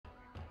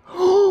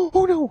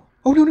Oh no!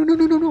 Oh no, no, no,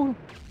 no, no, no!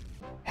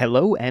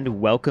 Hello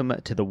and welcome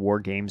to the War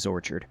Games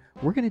Orchard.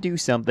 We're going to do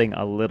something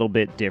a little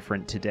bit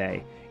different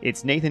today.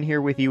 It's Nathan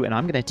here with you, and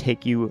I'm going to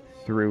take you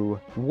through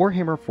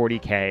Warhammer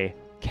 40k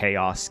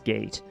Chaos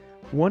Gate,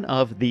 one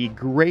of the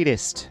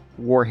greatest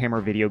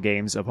Warhammer video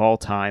games of all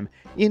time,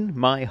 in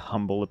my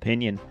humble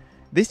opinion.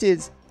 This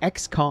is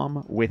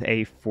XCOM with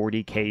a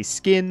 40k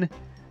skin,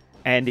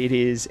 and it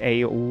is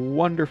a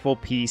wonderful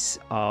piece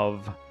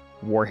of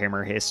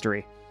Warhammer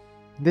history.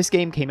 This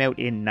game came out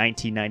in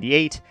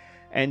 1998,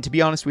 and to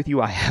be honest with you,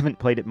 I haven't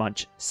played it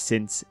much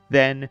since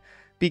then,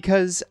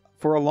 because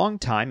for a long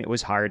time it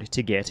was hard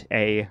to get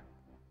a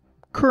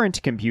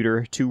current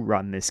computer to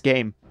run this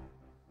game.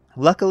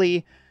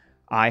 Luckily,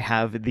 I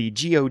have the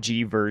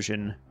GOG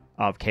version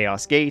of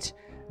Chaos Gate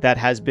that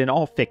has been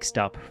all fixed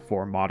up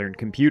for modern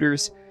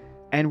computers,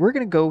 and we're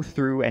going to go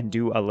through and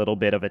do a little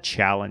bit of a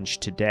challenge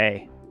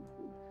today.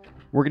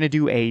 We're going to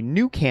do a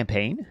new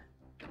campaign,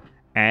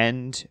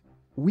 and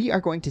we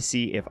are going to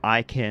see if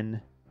I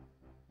can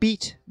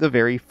beat the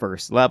very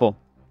first level.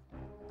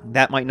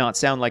 That might not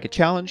sound like a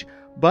challenge,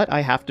 but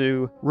I have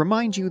to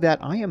remind you that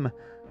I am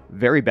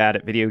very bad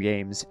at video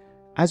games,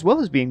 as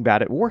well as being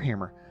bad at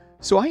Warhammer,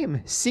 so I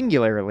am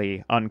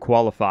singularly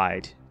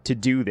unqualified to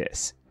do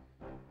this.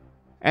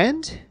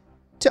 And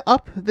to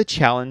up the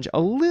challenge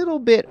a little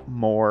bit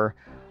more,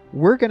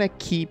 we're gonna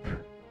keep...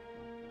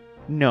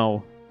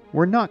 No,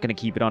 we're not gonna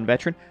keep it on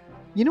Veteran.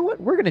 You know what?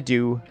 We're gonna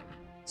do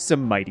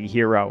some Mighty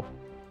Hero.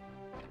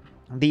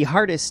 The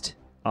hardest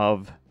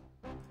of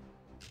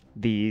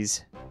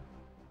these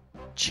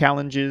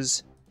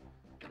challenges.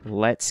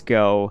 Let's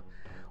go.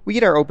 We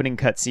get our opening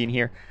cutscene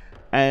here,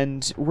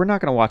 and we're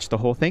not going to watch the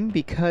whole thing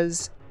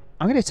because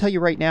I'm going to tell you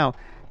right now,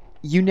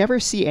 you never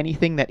see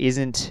anything that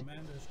isn't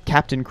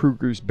Captain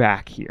Kruger's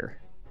back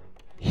here.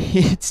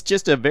 It's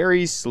just a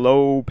very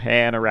slow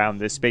pan around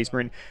this Space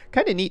Marine.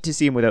 Kind of neat to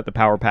see him without the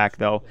power pack,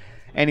 though.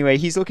 Anyway,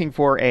 he's looking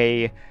for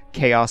a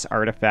Chaos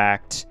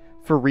artifact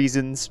for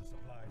reasons,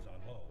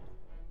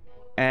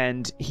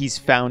 and he's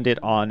found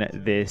it on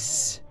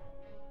this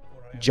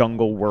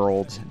jungle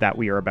world that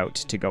we are about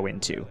to go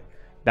into.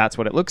 That's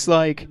what it looks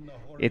like.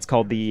 It's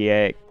called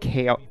the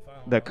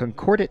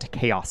Concordate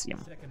Chaosium.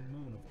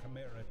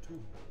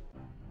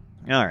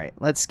 Alright,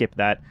 let's skip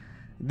that.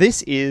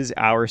 This is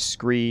our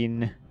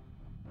screen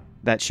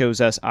that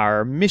shows us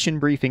our mission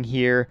briefing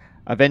here.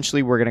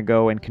 Eventually we're going to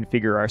go and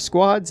configure our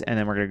squads, and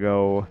then we're going to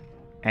go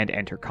and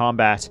enter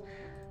combat.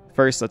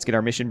 First, let's get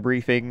our mission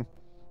briefing.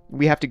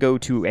 We have to go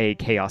to a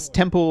Chaos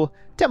Temple.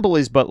 Temple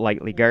is but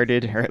lightly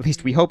guarded, or at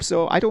least we hope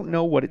so. I don't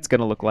know what it's going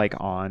to look like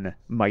on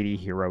Mighty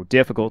Hero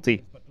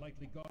difficulty.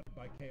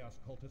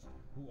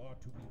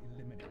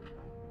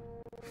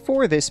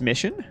 For this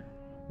mission,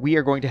 we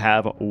are going to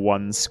have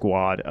one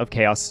squad of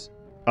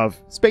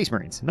Space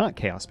Marines, not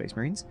Chaos Space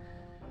Marines.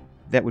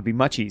 That would be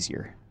much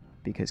easier,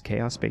 because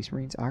Chaos Space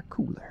Marines are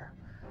cooler.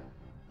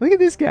 Look at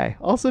this guy.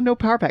 Also no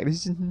power pack.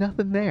 There's just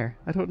nothing there.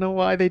 I don't know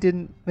why they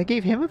didn't... They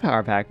gave him a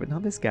power pack, but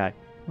not this guy.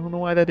 I don't know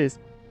why that is.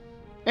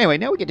 Anyway,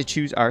 now we get to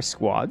choose our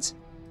squads.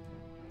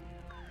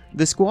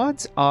 The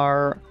squads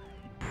are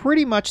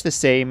pretty much the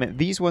same.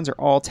 These ones are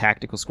all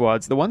tactical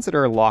squads. The ones that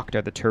are locked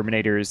are the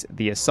Terminators,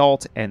 the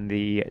Assault, and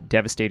the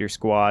Devastator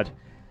squad.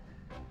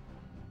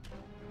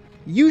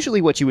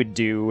 Usually what you would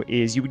do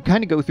is you would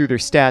kind of go through their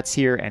stats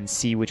here and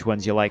see which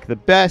ones you like the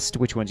best,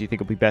 which ones you think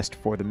will be best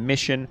for the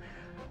mission.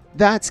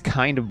 That's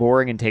kind of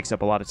boring and takes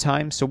up a lot of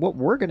time, so what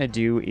we're going to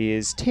do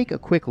is take a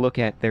quick look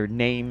at their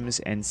names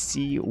and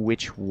see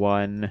which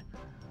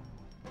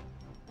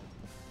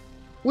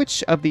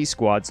of these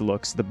squads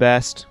looks the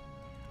best.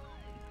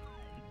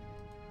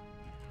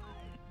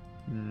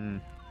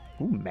 Ooh,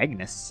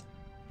 Magnus,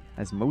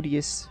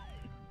 Asmodeus,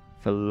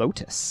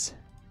 Philotus,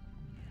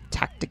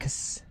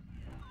 Tacticus,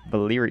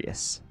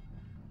 Valerius.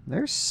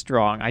 They're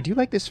strong. I do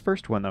like this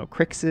first one, though.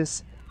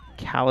 Crixus,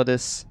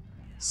 Calidus,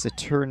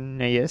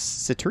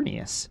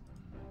 Saturnius,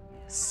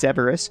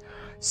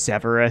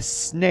 Severus,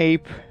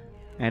 Snape,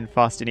 and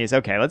Faustinius.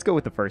 Okay, let's go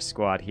with the first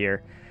squad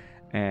here.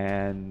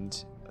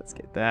 And let's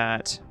get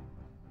that.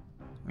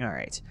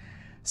 Alright.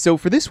 So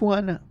for this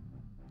one,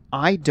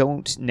 I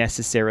don't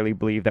necessarily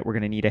believe that we're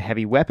going to need a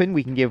heavy weapon.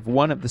 We can give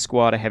one of the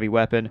squad a heavy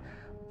weapon,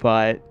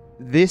 but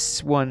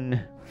this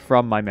one,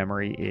 from my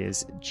memory,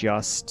 is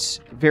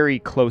just very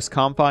close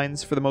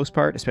confines for the most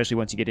part, especially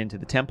once you get into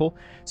the temple.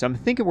 So I'm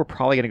thinking we're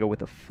probably going to go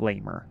with a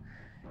flamer.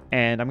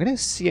 And I'm going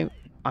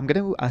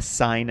to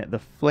assign the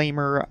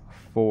flamer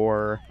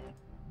for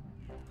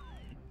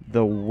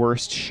the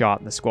worst shot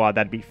in the squad.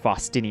 That'd be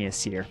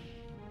Faustinius here.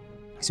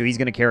 So he's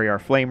going to carry our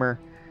flamer.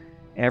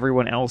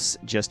 Everyone else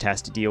just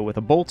has to deal with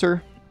a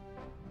bolter,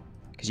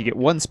 because you get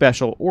one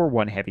special or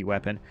one heavy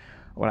weapon.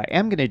 What I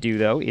am going to do,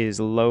 though, is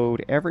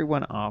load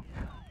everyone up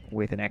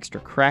with an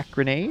extra crack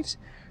grenade.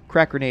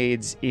 Crack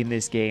grenades in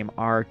this game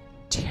are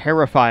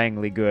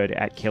terrifyingly good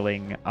at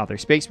killing other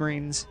Space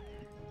Marines.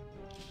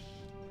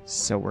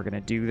 So we're going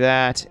to do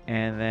that,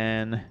 and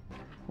then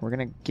we're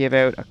going to give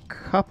out a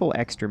couple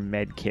extra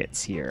med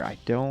kits here. I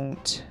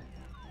don't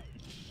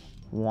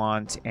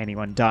want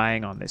anyone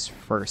dying on this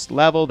first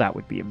level. That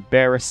would be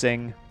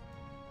embarrassing.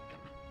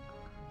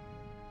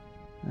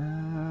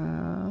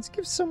 Let's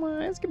give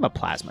him a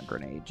plasma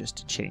grenade just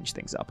to change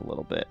things up a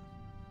little bit.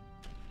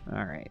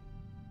 All right.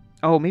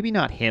 Oh, maybe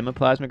not him a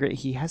plasma grenade.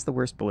 He has the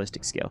worst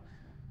ballistic skill.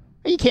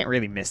 You can't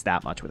really miss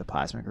that much with a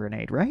plasma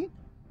grenade, right?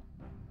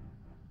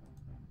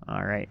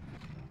 All right.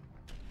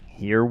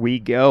 Here we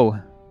go.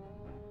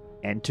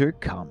 Enter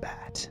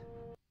combat.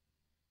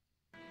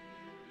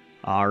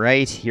 All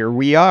right, here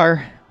we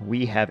are.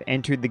 We have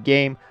entered the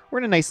game. We're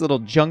in a nice little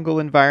jungle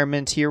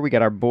environment here. We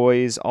got our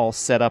boys all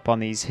set up on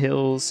these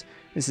hills.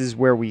 This is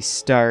where we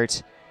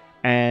start.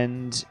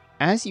 And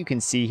as you can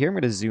see here, I'm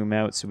going to zoom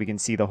out so we can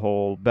see the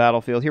whole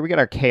battlefield. Here we got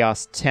our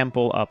Chaos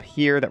Temple up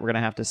here that we're going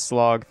to have to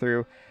slog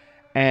through.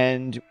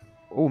 And,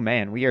 oh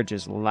man, we are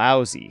just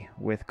lousy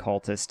with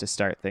cultists to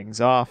start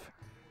things off.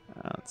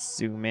 Let's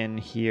zoom in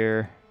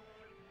here.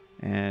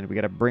 And we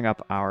got to bring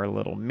up our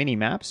little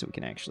mini-map so we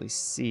can actually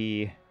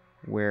see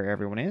where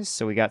everyone is.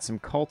 So we got some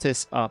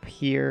cultists up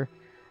here.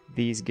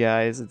 These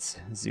guys, let's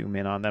zoom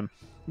in on them.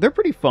 They're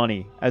pretty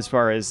funny as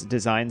far as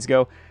designs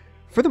go.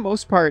 For the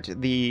most part,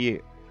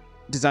 the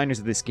designers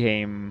of this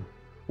game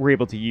were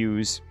able to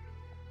use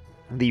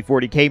the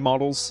 40k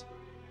models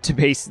to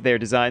base their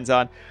designs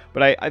on.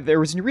 But there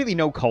was really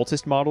no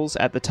cultist models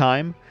at the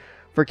time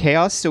for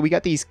Chaos, so we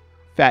got these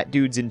fat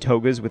dudes in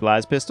togas with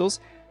las pistols.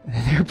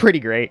 They're pretty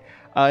great.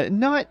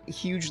 Not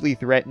hugely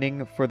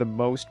threatening for the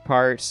most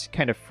part,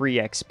 kind of free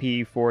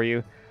XP for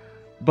you.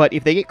 But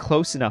if they get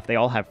close enough, they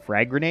all have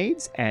frag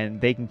grenades,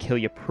 and they can kill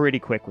you pretty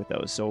quick with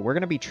those. So we're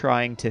going to be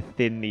trying to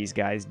thin these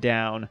guys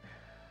down.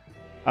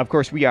 Of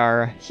course, we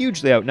are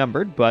hugely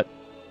outnumbered, but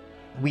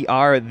we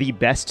are the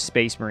best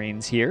Space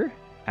Marines here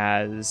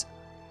as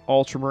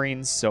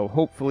Ultramarines, so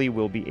hopefully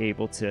we'll be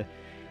able to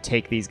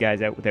take these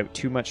guys out without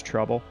too much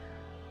trouble.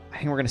 I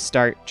think we're going to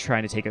start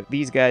trying to take out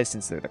these guys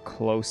since they're the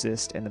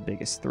closest and the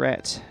biggest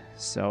threat.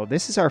 So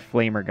this is our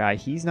Flamer guy.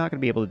 He's not going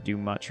to be able to do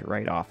much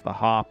right off the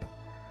hop.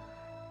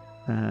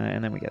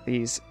 And then we got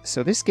these.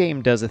 So this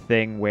game does a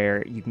thing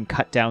where you can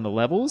cut down the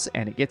levels,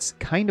 and it gets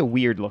kind of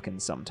weird looking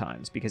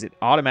sometimes because it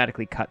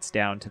automatically cuts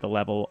down to the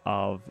level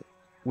of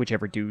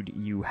whichever dude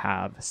you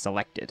have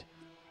selected.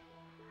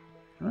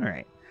 All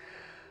right.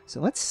 So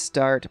let's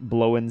start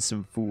blowing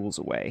some fools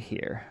away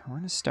here. We're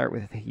going to start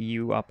with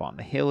you up on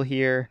the hill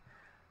here.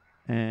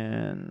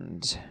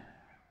 And,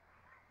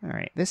 all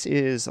right, this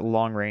is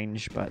long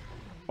range, but,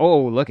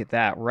 oh, look at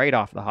that, right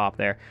off the hop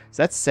there.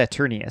 So that's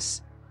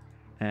Saturnius.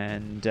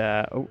 And,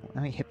 oh,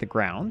 I hit the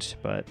ground,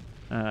 but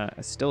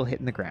still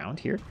hitting the ground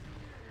here.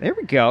 There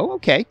we go,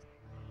 okay.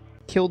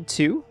 Killed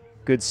 2,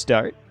 good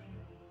start.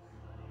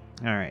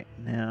 All right,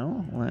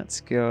 now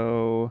let's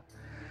go.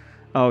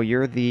 Oh,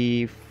 you're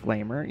the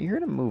Flamer. You're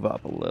going to move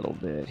up a little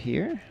bit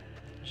here.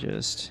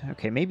 Just,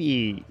 okay,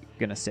 maybe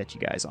gonna set you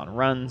guys on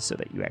run so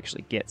that you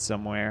actually get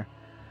somewhere.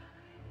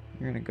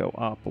 You're gonna go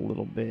up a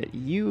little bit.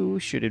 You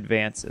should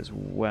advance as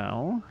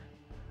well.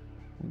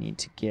 We need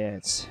to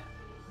get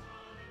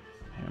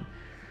him.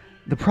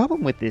 The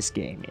problem with this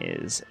game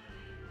is,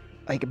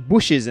 like,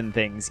 bushes and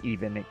things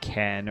even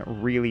can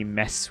really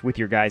mess with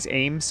your guys'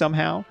 aim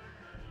somehow.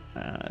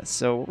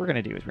 So what we're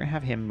gonna do is we're gonna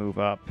have him move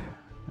up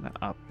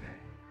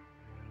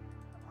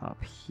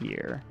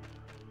here.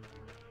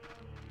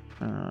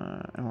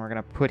 And we're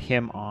going to put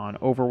him on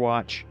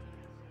Overwatch.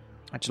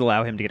 That should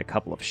allow him to get a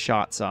couple of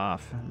shots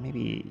off.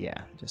 Maybe,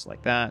 yeah, just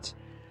like that.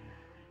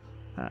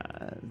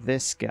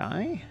 This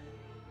guy,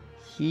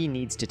 he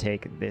needs to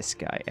take this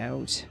guy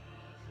out.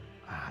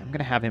 I'm going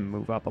to have him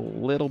move up a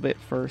little bit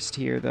first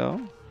here,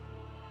 though.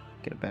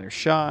 Get a better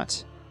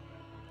shot.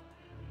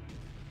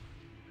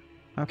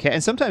 Okay,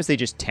 and sometimes they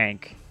just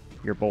tank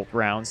your bolt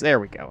rounds. There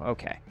we go,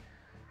 okay.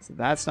 So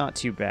that's not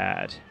too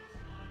bad.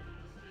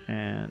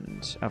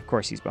 And, of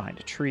course, he's behind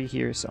a tree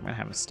here, so I'm going to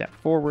have him step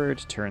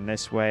forward, turn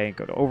this way,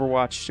 go to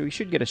Overwatch. So he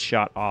should get a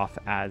shot off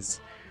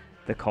as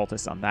the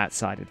cultists on that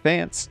side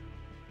advance.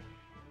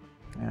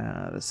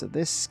 So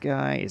this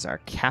guy is our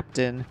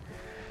captain.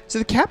 So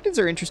the captains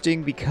are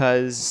interesting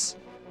because...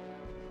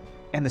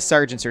 And the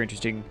sergeants are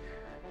interesting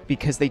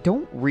because they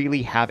don't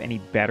really have any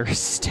better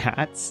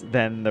stats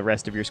than the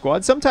rest of your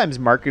squad. Sometimes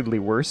markedly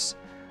worse.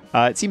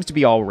 It seems to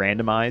be all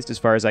randomized as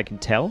far as I can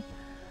tell.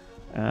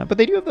 But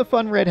they do have the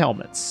fun red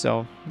helmets,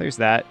 so there's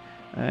that.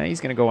 He's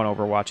going to go on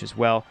Overwatch as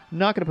well. I'm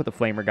not going to put the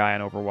Flamer guy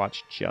on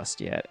Overwatch just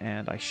yet,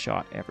 and I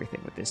shot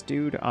everything with this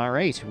dude. All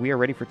right, we are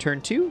ready for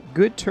turn 2.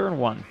 Good turn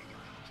 1.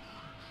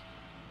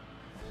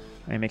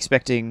 I'm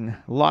expecting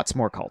lots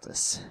more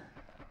cultists.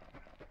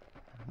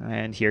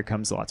 And here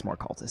comes lots more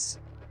cultists.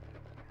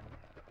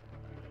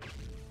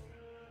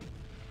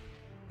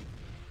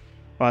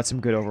 Oh, that's some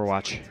good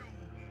Overwatch.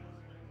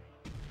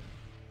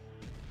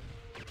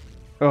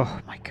 Oh,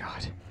 my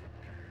God.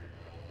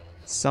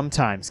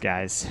 Sometimes,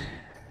 guys.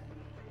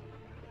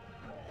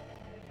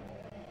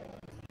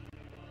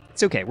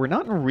 It's okay. We're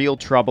not in real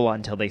trouble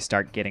until they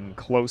start getting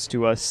close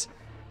to us.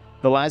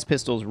 The las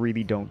pistols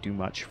really don't do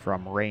much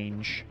from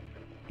range,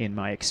 in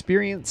my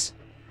experience.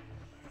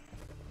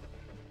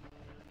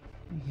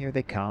 Here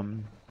they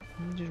come.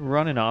 Just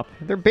running up.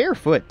 They're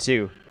barefoot,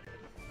 too.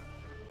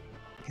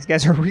 These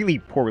guys are really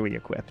poorly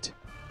equipped.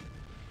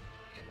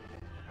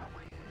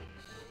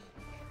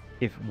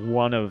 If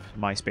one of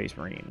my Space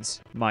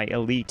Marines, my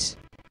elite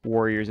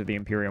warriors of the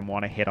Imperium,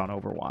 want to hit on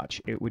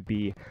Overwatch, it would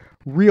be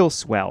real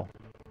swell.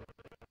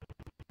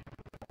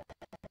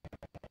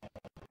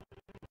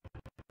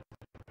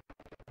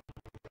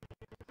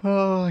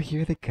 Oh,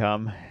 here they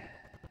come.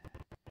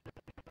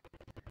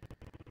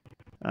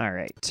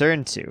 Alright,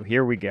 turn 2.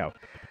 Here we go.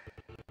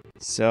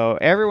 So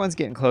everyone's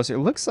getting closer. It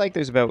looks like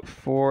there's about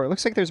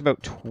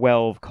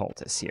 12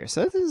 cultists here.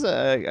 So this is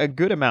a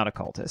good amount of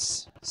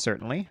cultists,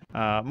 certainly.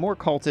 More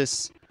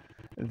cultists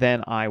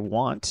than I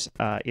want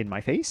in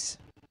my face.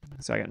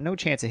 So I got no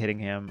chance of hitting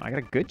him. I got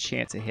a good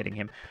chance of hitting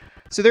him.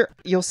 So there,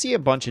 you'll see a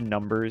bunch of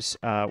numbers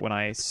when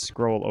I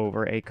scroll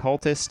over. A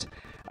cultist,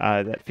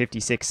 that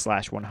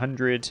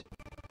 56/100.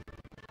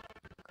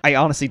 I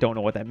honestly don't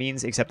know what that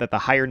means, except that the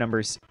higher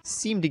numbers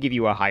seem to give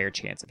you a higher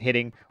chance of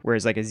hitting,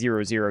 whereas like a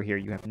 0/0 here,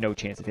 you have no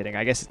chance of hitting.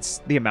 I guess it's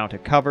the amount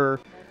of cover.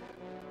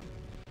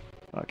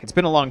 Look, it's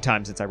been a long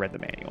time since I read the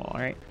manual,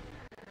 alright?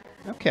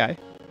 Okay,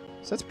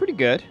 so that's pretty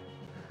good.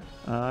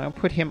 I'll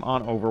put him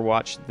on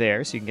Overwatch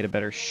there, so you can get a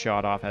better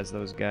shot off as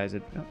those guys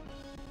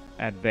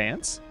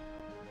advance.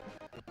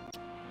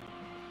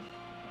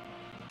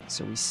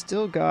 So we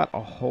still got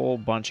a whole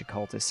bunch of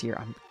cultists here.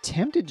 I'm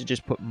tempted to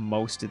just put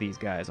most of these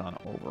guys on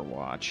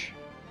Overwatch.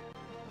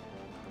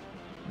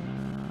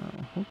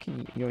 Who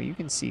can you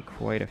can see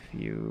quite a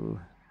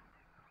few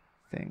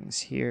things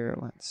here.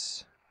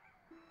 Let's.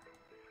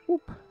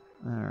 Whoop.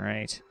 All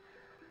right.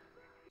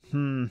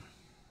 Okay,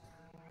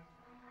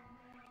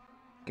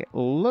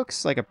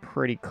 looks like a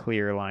pretty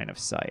clear line of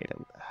sight.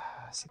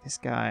 See this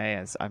guy,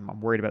 as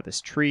I'm worried about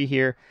this tree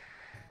here,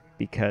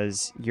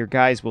 because your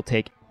guys will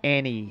take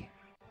any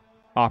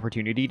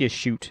opportunity to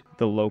shoot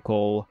the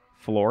local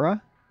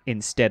flora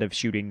instead of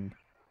shooting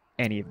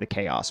any of the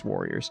Chaos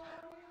Warriors.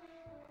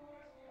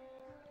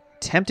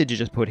 Tempted to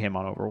just put him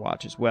on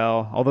Overwatch as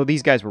well, although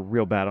these guys were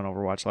real bad on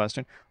Overwatch last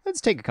turn. Let's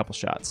take a couple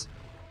shots.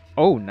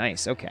 Oh,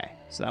 nice. Okay,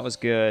 so that was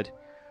good.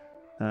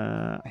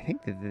 I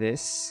think that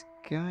this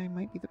guy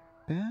might be the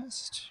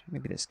best.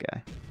 Maybe this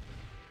guy.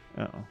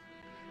 Uh-oh.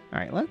 All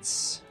right,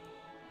 let's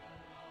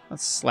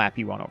slap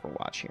you on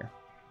Overwatch here.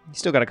 You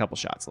still got a couple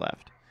shots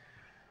left.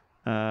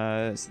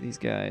 So these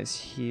guys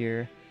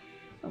here.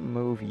 I'll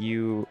move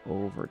you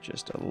over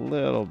just a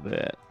little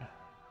bit.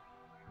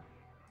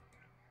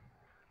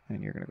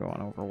 And you're going to go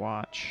on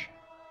Overwatch.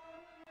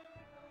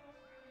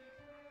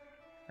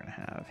 We're going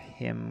to have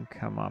him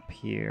come up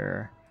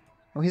here.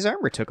 Oh, his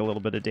armor took a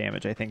little bit of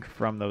damage, I think,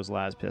 from those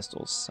las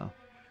pistols. So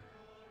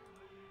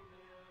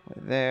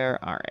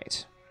there. All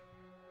right.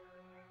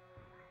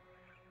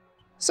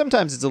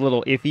 Sometimes it's a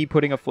little iffy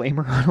putting a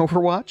flamer on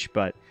Overwatch,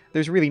 but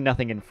there's really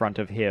nothing in front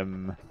of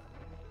him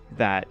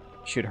that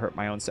should hurt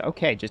my own stuff.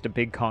 Okay, just a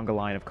big conga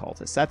line of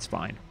cultists. That's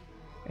fine.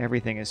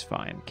 Everything is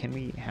fine. Can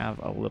we have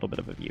a little bit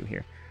of a view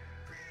here?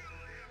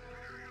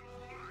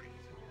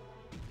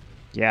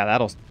 Yeah,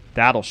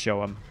 that'll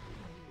show him.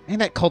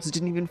 And that cultist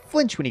didn't even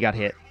flinch when he got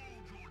hit.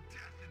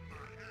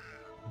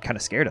 I'm kind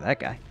of scared of that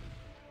guy.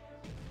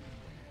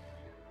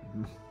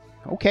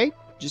 Okay,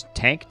 just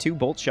tank 2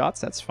 bolt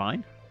shots. That's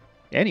fine.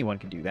 Anyone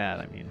can do that.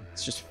 I mean,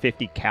 it's just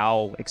 50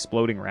 cal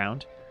exploding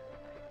round.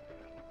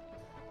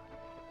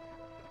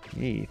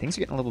 Hey, things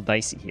are getting a little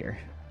dicey here.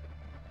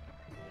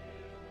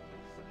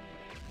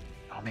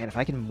 Oh man, if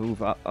I can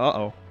move up...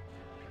 Uh-oh.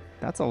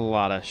 That's a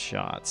lot of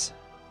shots.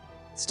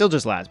 Still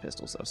just las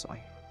pistols though, so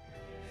I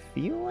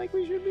feel like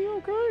we should be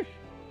okay.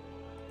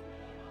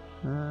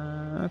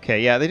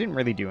 Okay, yeah, they didn't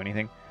really do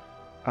anything.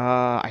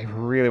 I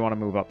really want to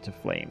move up to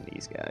flame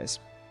these guys.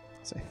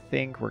 So I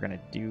think we're going to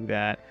do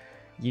that.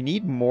 You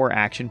need more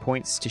action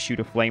points to shoot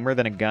a flamer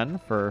than a gun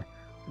for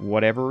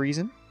whatever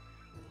reason.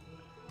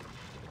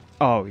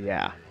 Oh,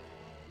 yeah.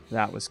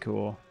 That was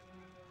cool.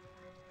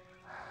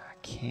 I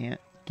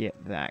can't get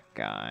that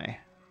guy.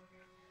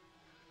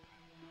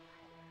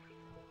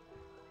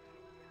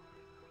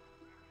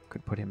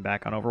 Could put him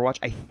back on Overwatch.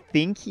 I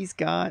think he's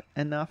got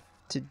enough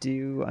to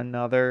do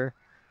another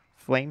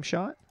flame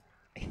shot.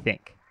 I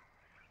think.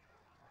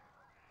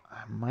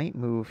 I might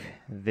move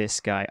this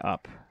guy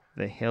up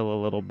the hill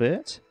a little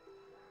bit.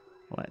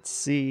 Let's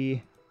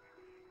see.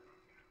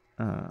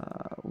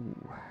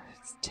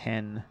 It's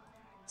 10.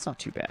 It's not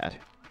too bad.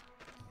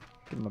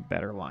 Give him a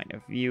better line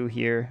of view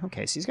here.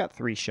 Okay, so he's got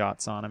 3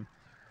 shots on him.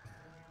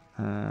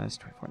 It's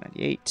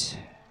 24.98.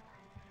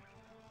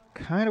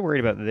 Kind of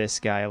worried about this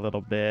guy a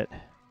little bit.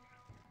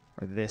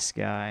 Or this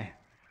guy.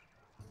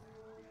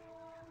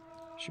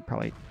 Should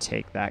probably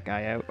take that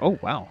guy out. Oh,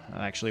 wow.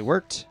 That actually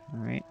worked. All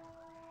right.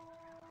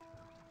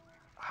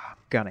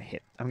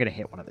 I'm gonna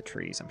hit one of the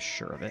trees. I'm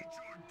sure of it.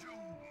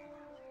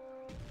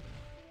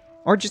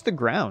 Or just the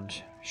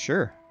ground.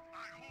 Sure.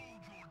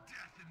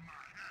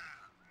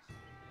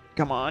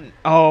 Come on.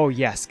 Oh,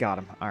 yes. Got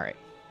him. All right.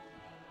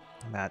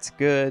 That's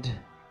good.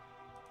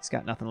 He's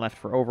got nothing left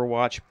for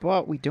Overwatch,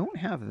 but we don't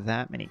have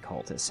that many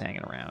cultists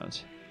hanging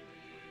around.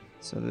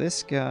 So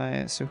this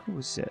guy... So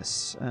who's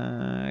this?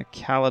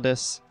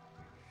 Calidus.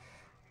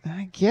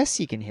 I guess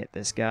he can hit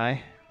this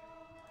guy.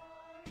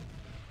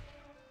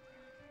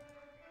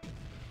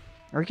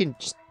 Or he can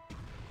just...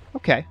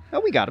 Okay. Oh,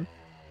 we got him.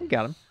 We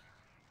got him.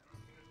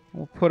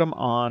 We'll put him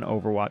on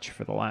Overwatch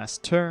for the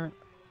last turn.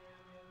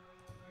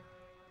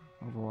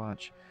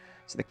 Overwatch.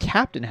 So the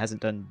captain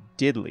hasn't done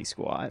diddly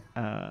squat.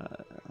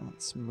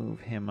 Let's move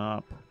him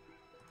up.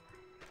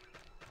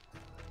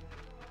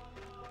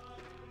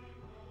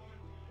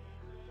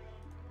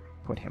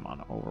 Put him on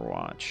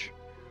Overwatch.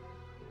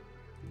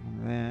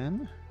 And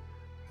then...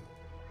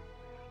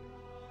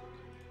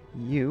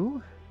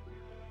 you...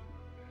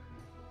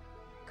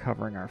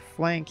 covering our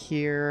flank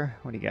here.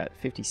 What do you got?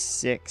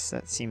 56.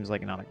 That seems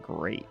like not a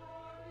great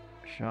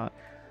shot.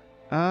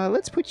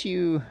 Let's put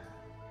you...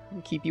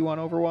 keep you on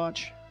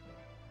Overwatch.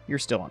 You're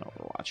still on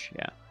Overwatch,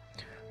 yeah.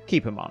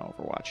 Keep him on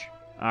Overwatch.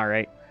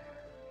 Alright.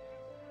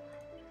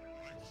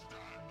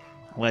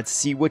 Let's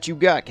see what you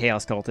got,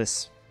 Chaos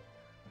Cultist.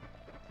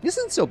 This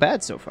isn't so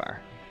bad so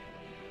far.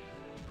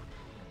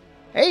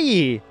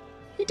 Hey!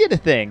 He did a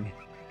thing!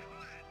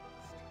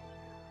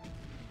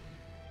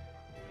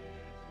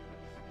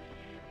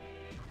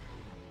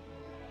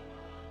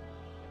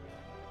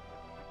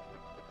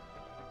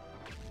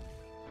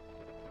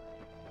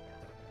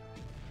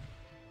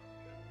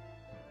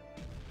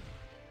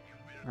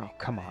 Oh,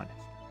 come on.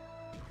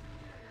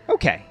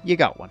 Okay, you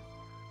got one.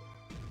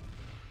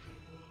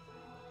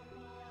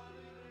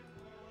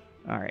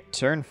 Alright,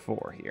 turn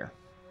 4 here.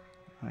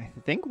 I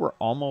think we're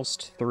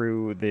almost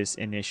through this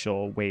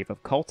initial wave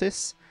of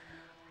cultists.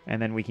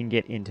 And then we can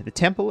get into the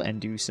temple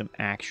and do some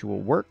actual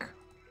work.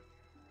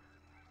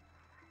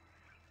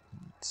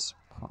 Let's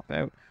pop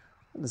out.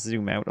 Let's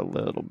zoom out a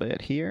little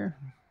bit here.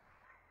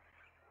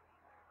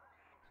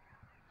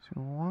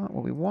 So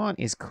what we want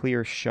is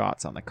clear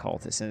shots on the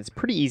cultists. And it's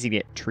pretty easy to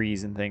get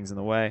trees and things in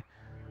the way.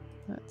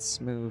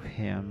 Let's move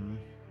him.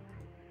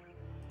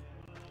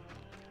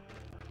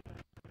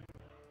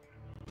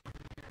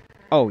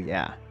 Oh,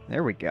 yeah.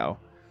 There we go.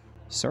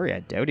 Sorry I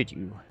doubted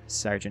you,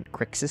 Sergeant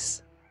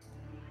Crixus.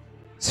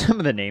 Some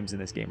of the names in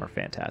this game are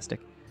fantastic.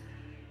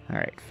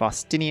 Alright,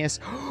 Faustinius.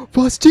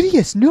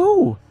 Faustinius,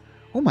 no!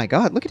 Oh my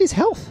god, look at his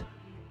health.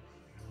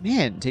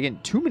 Man, taking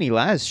too many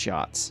las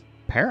shots,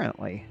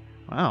 apparently.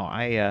 Wow,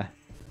 I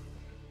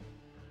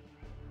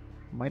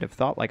might have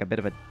thought like a bit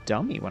of a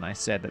dummy when I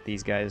said that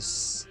these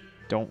guys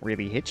don't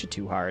really hit you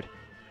too hard.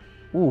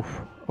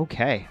 Oof,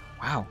 okay,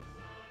 wow.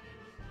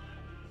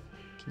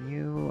 Can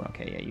you...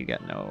 okay, yeah, you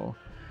got no...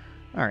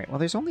 Alright, well,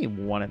 there's only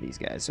one of these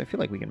guys, so I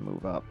feel like we can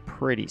move up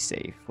pretty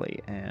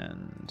safely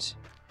and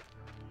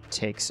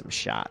take some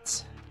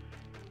shots.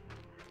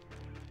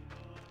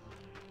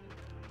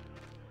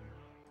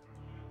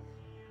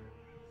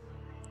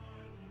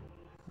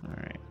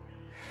 Alright.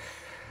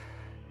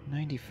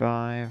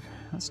 95.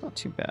 That's not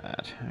too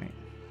bad. Alright.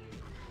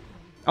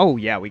 Oh,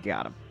 yeah, we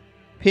got him.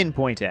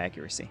 Pinpoint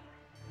accuracy.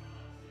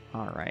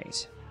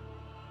 Alright.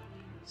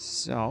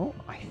 So,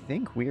 I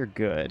think we're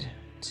good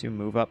to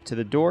move up to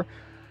the door.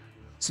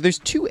 So there's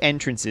two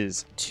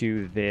entrances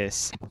to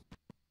this.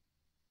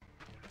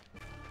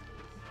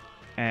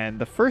 And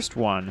the first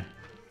one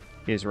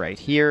is right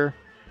here,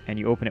 and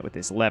you open it with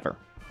this lever.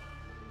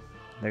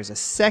 There's a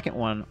second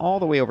one all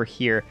the way over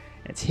here,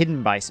 and it's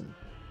hidden by some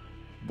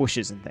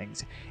bushes and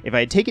things. If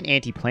I had taken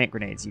anti-plant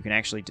grenades, you can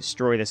actually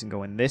destroy this and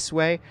go in this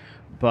way,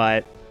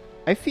 but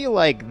I feel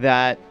like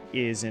that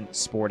isn't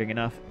sporting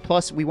enough.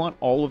 Plus, we want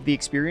all of the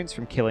experience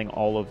from killing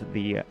all of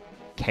the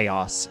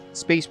Chaos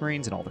Space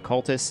Marines and all the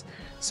cultists,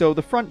 so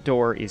the front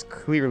door is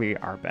clearly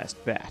our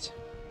best bet.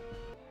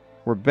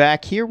 We're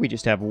back here, we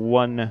just have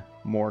one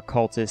more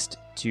cultist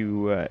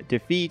to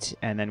defeat,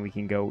 and then we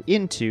can go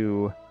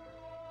into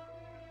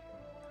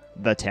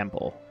the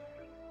temple.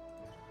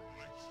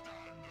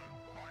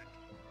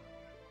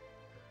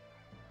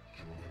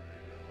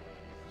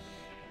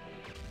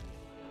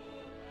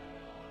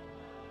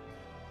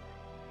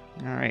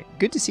 Alright,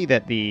 good to see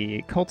that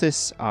the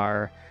cultists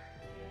are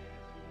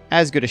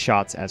as good a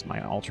shots as my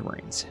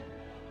Ultramarines.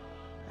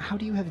 How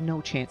do you have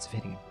no chance of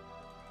hitting him?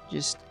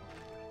 Just,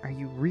 are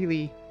you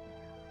really...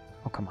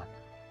 Oh, come on.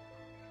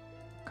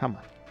 Come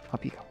on,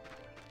 up you go.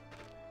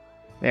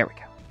 There we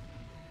go.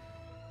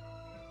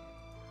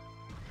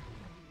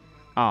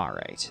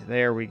 Alright,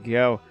 there we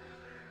go.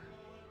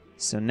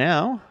 So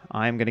now,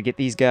 I'm going to get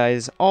these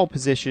guys all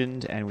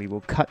positioned, and we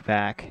will cut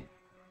back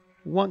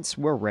once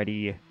we're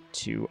ready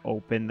to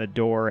open the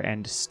door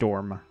and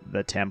storm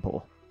the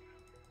temple.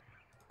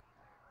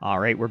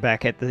 Alright, we're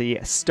back at the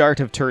start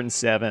of turn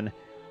 7,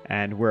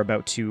 and we're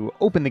about to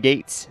open the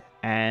gates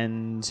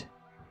and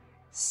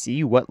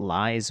see what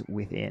lies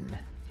within.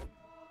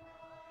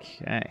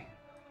 Okay.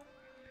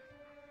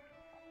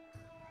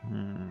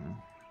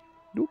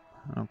 Nope.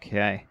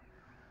 Okay.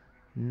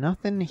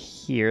 Nothing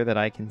here that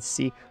I can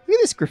see. Look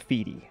at this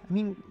graffiti. I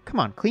mean,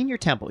 come on, clean your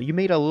temple. You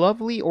made a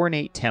lovely,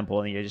 ornate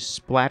temple, and you just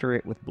splatter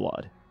it with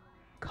blood.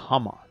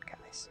 Come on,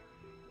 guys.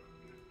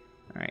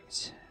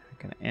 Alright. I'm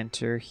gonna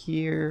enter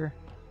here.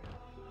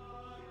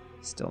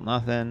 Still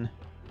nothing.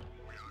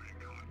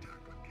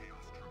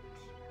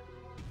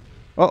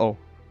 Uh-oh.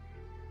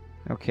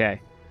 Okay.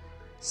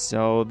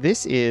 So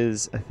this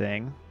is a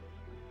thing.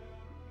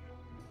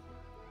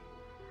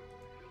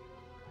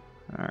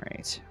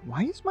 Alright.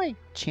 Why is my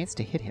chance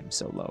to hit him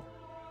so low?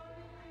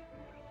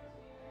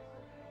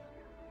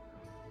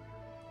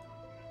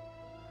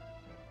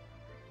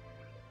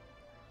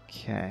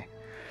 Okay.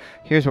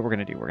 Here's what we're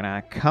going to do. We're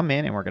going to come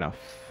in and we're going to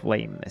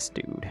flame this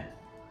dude.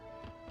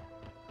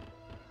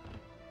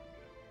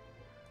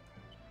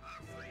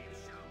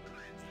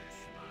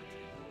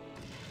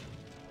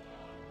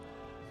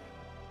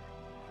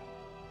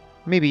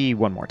 Maybe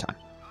one more time.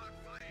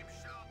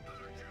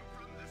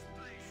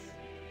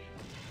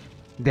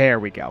 There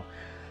we go.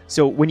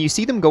 So when you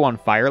see them go on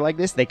fire like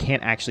this, they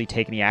can't actually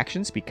take any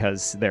actions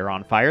because they're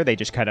on fire. They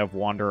just kind of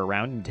wander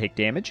around and take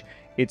damage.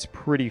 It's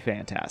pretty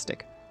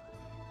fantastic.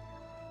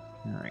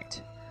 All right.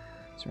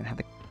 So we're going to have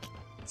the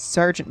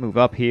sergeant move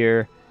up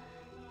here.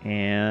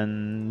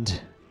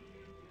 And...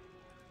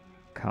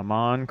 come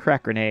on,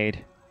 crack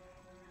grenade.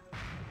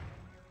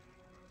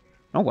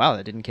 Oh, wow,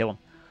 that didn't kill him.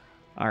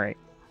 All right.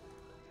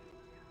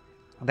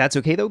 That's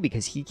okay, though,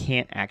 because he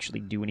can't actually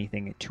do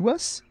anything to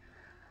us.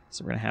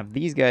 So we're going to have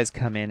these guys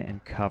come in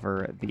and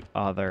cover the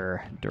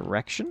other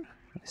direction.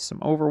 Some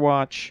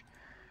Overwatch.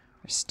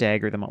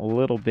 Stagger them a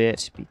little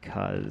bit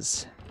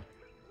because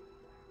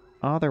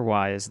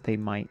otherwise they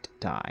might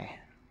die.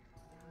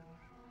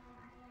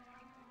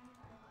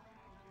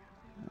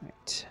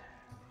 Alright.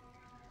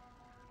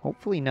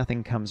 Hopefully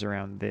nothing comes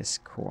around this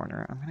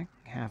corner. I'm going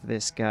to have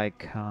this guy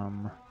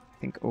come,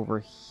 I think, over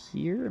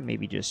here.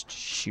 Maybe just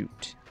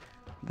shoot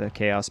the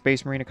Chaos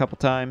Space Marine a couple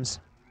times.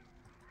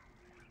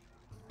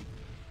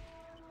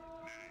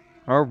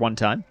 Or one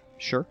time,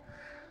 sure.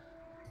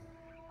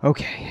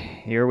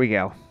 Okay, here we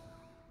go.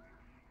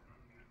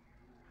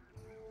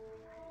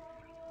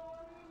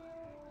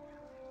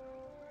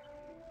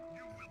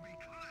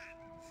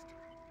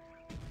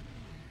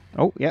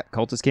 Oh, yeah,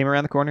 Cultist came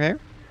around the corner there,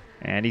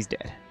 and he's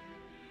dead.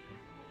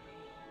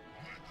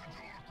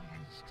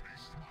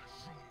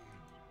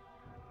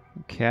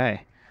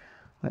 Okay,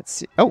 let's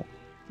see. Oh,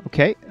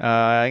 okay,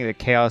 I think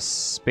the Chaos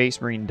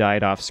Space Marine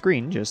died off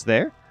screen just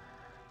there.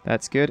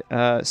 That's good.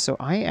 So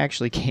I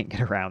actually can't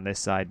get around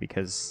this side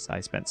because I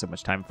spent so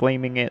much time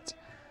flaming it.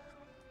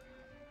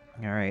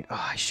 Alright.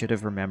 Oh, I should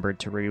have remembered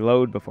to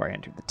reload before I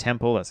entered the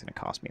temple. That's going to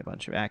cost me a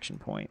bunch of action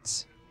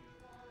points.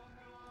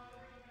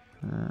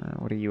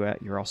 What are you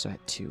at? You're also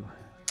at 2.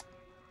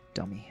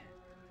 Dummy.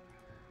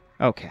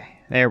 Okay,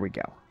 there we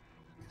go.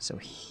 So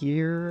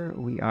here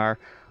we are.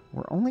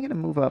 We're only going to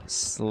move up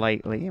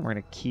slightly, and we're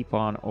going to keep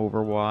on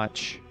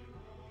Overwatch.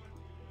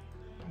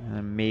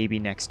 Maybe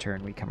next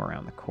turn we come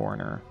around the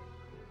corner.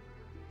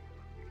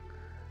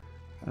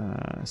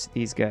 So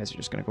these guys are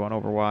just going to go on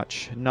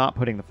Overwatch. Not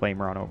putting the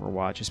Flamer on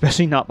Overwatch,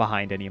 especially not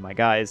behind any of my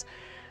guys.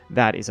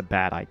 That is a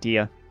bad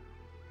idea.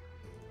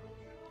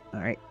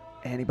 Alright,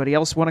 anybody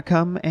else want to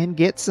come and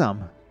get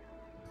some?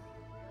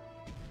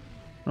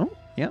 Oh,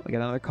 yeah, we got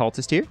another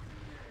cultist here.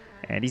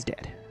 And he's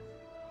dead.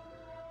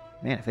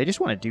 Man, if they just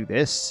want to do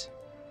this,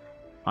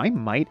 I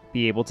might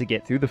be able to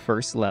get through the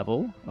first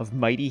level of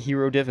Mighty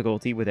Hero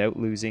difficulty without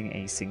losing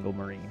a single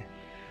Marine.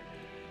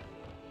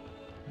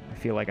 I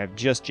feel like I've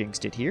just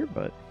jinxed it here,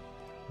 but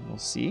we'll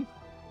see.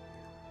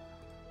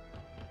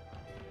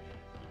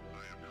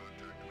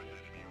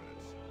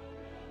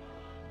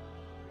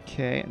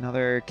 Okay,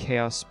 another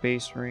Chaos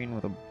Space Marine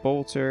with a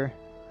bolter.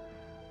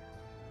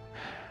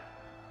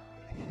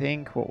 I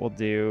think what we'll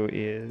do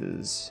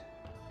is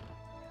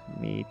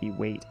maybe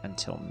wait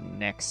until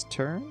next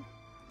turn.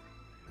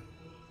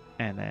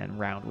 And then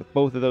round with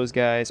both of those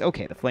guys.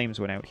 Okay, the flames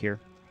went out here.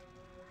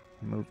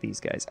 Move these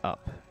guys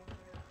up.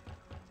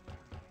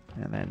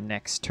 And then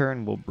next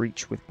turn, we'll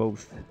breach with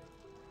both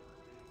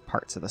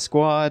parts of the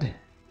squad.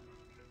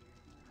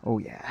 Oh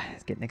yeah,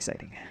 it's getting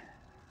exciting.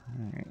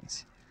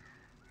 Alright.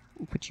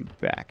 We'll put you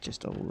back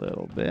just a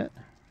little bit.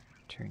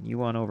 Turn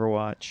you on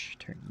Overwatch.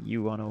 Turn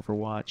you on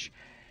Overwatch.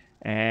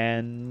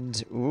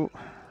 And... ooh,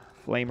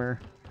 Flamer.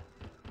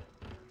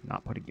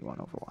 Not putting you on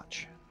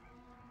Overwatch.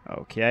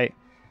 Okay.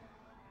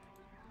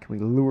 Can we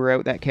lure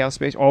out that Chaos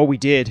Space? Oh, we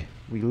did.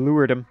 We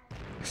lured him.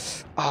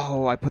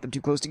 Oh, I put them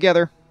too close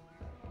together.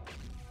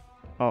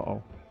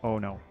 Uh-oh. Oh,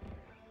 no.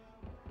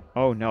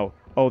 Oh, no.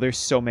 Oh, there's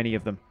so many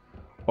of them.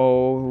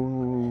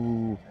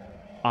 Oh,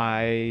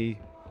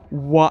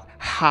 what?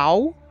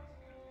 How?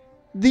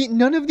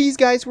 None of these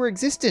guys were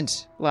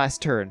existent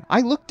last turn. I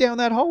looked down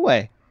that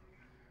hallway.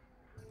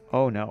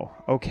 Oh, no.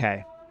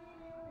 Okay.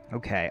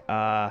 Okay.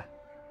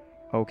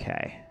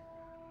 Okay.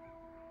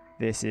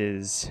 This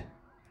is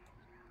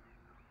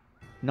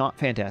not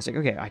fantastic.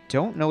 Okay, I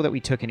don't know that we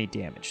took any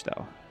damage,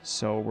 though.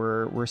 So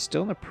we're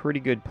still in a pretty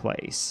good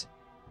place.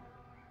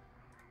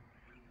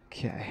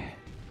 Okay.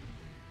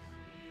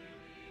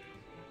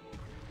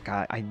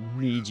 God, I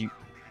need you.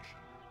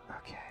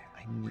 Okay,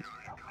 I need...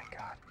 oh my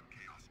god.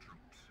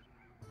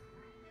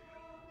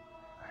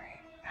 Alright,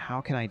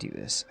 how can I do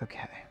this?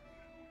 Okay.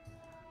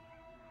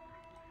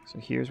 So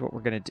here's what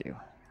we're going to do.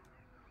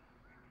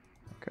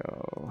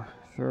 Go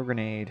throw a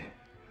grenade.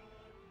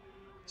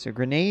 So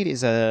grenade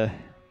is a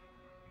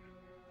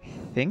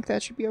think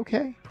that should be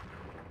okay.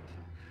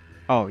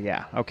 Oh,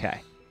 yeah.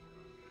 Okay.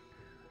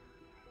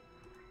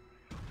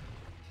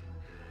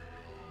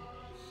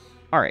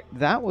 Alright,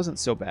 that wasn't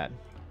so bad.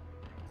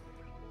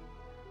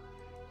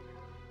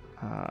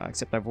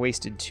 Except I've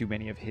wasted too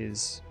many of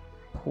his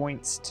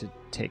points to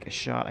take a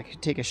shot. I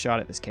could take a shot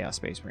at this Chaos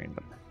Space Marine,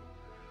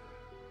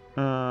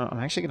 but I'm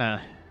actually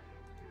gonna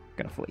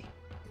flee.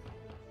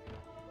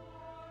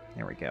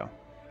 There we go.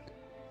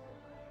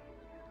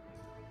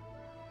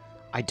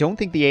 I don't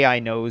think the AI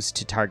knows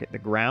to target the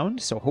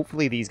ground, so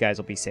hopefully these guys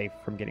will be safe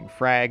from getting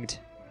fragged.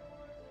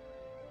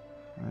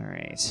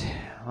 Alright,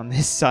 on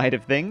this side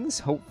of things,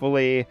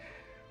 hopefully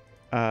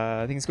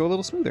things go a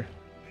little smoother.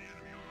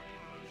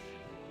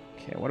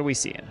 Okay, what are we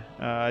seeing?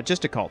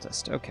 Just a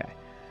cultist. Okay.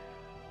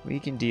 We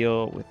can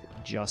deal with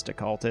just a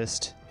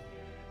cultist.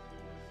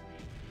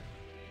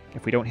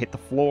 If we don't hit the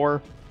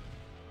floor,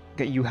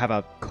 you have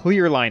a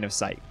clear line of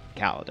sight,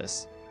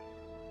 Calidus.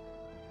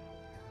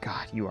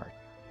 God, you are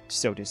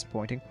so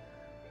disappointing.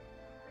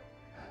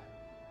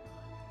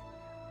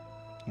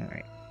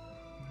 Alright.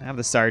 Have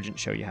the sergeant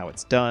show you how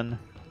it's done.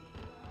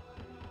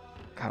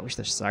 God, I wish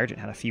the sergeant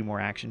had a few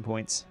more action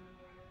points.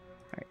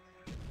 Alright.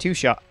 2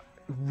 shot.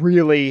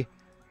 Really?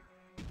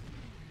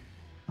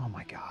 Oh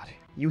my god.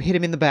 You hit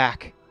him in the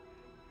back.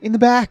 In the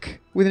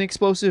back! With an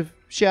explosive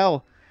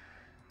shell.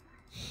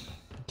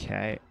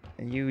 Okay.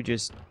 You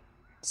just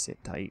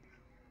sit tight,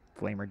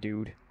 flamer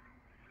dude.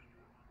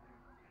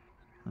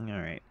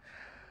 Alright.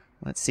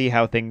 Let's see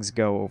how things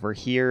go over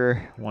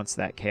here once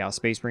that Chaos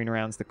Space Marine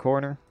rounds the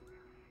corner.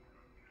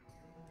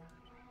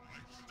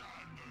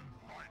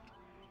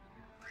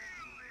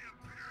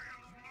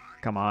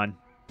 Come on.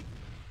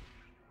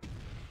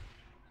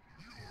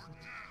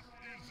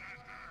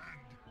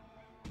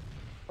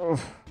 Oh.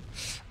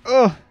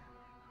 Oh.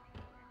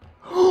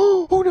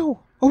 Oh no.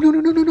 Oh no, no,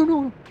 no, no, no,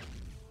 no.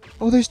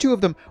 Oh, there's 2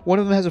 of them. One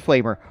of them has a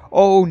flamer.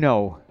 Oh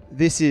no.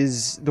 This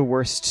is the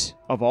worst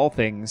of all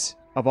things.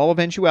 Of all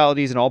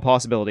eventualities and all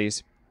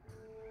possibilities.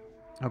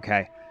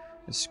 Okay.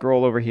 Let's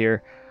scroll over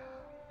here.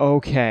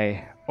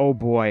 Okay. Oh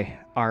boy.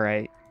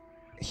 Alright.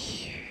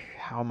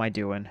 How am I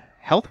doing?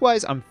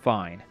 Health-wise, I'm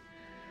fine.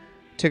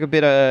 Took a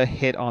bit of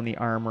hit on the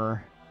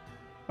armor.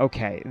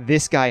 Okay.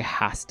 This guy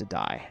has to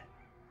die.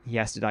 He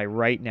has to die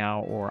right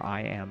now or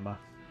I am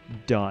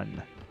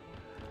done.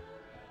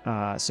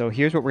 So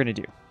here's what we're going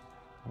to do.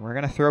 We're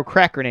going to throw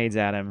crack grenades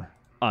at him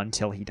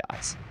until he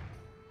dies.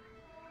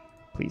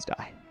 Please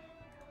die.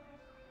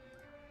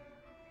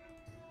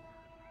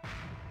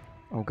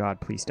 Oh god,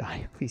 please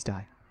die. Please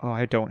die. Oh,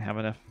 I don't have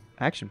enough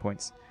action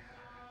points.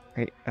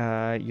 Right,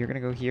 you're going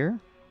to go here.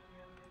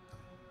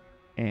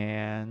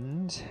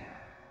 And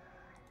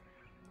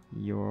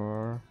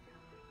you're...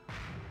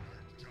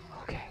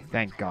 Okay,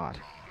 thank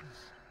god.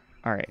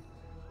 Alright.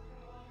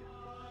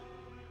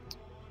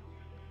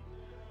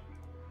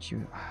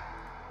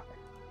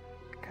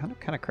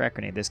 Kind of crack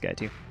grenade this guy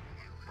too.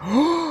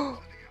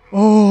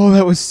 Oh,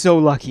 that was so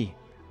lucky.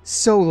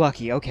 So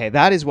lucky. Okay,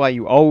 that is why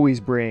you always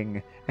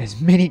bring as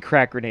many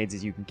crack grenades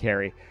as you can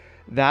carry.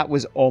 That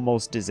was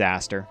almost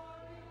disaster.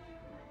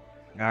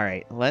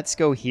 Alright, let's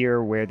go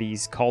here where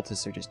these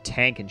cultists are just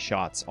tanking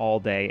shots all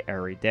day,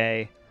 every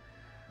day.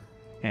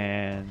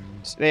 And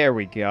there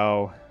we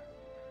go.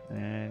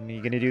 And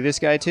you gonna do this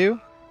guy too?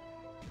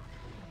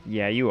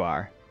 Yeah, you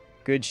are.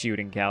 Good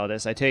shooting,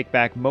 Calidus. I take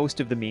back most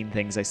of the mean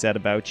things I said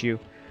about you.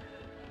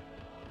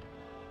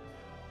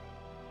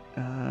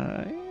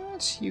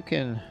 Yes, you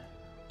can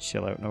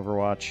chill out in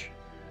Overwatch.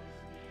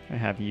 I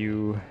have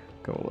you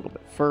go a little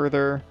bit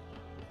further.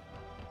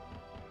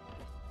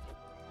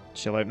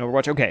 Chill out in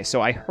Overwatch. Okay,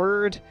 so I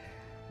heard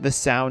the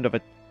sound of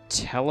a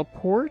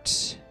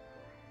teleport.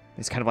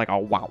 It's kind of like a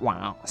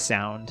wow-wow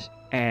sound.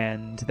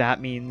 And that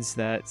means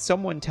that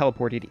someone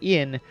teleported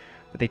in,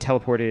 but they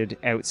teleported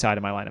outside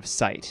of my line of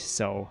sight.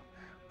 So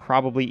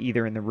probably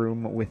either in the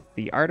room with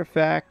the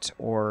artifact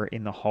or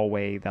in the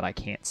hallway that I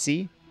can't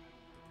see.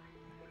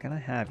 Gonna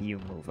have you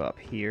move up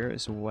here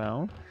as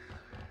well.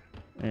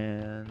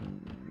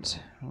 And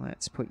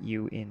let's put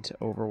you into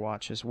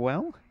Overwatch as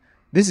well.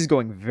 This is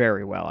going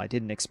very well. I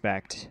didn't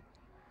expect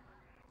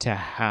to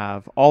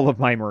have all of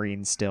my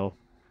Marines still.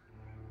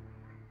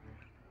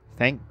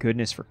 Thank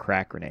goodness for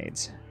crack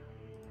grenades.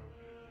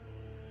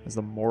 That's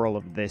the moral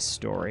of this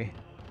story.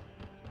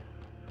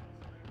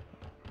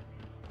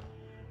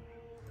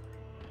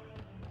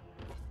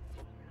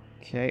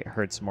 Okay,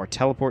 heard some more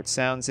teleport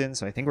sounds in,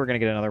 so I think we're going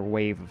to get another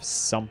wave of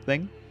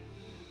something.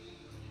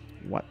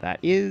 What that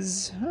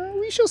is,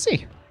 we shall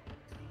see.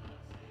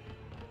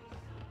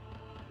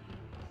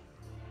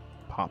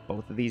 Pop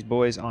both of these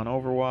boys on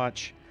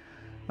Overwatch.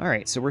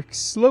 Alright, so we're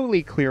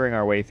slowly clearing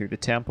our way through the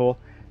temple.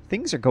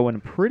 Things are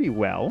going pretty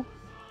well.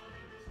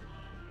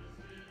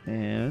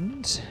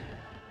 And...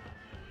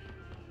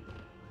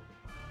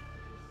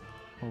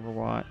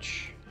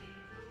 Overwatch.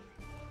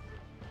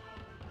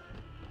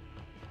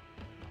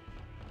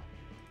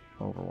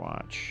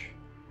 Overwatch.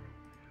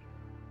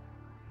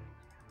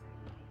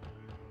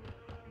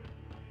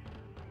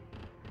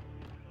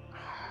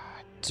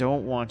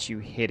 Don't want you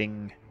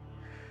hitting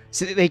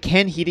So they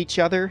can hit each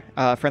other.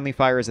 Friendly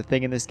fire is a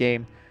thing in this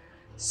game.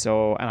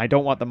 So, and I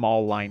don't want them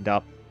all lined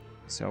up.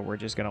 So we're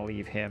just going to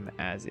leave him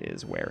as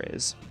is, where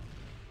is.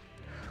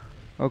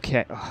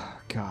 Okay. Oh,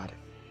 God.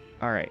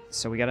 All right.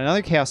 So we got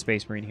another Chaos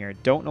Space Marine here.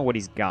 Don't know what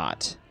he's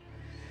got.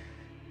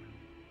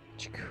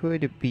 Which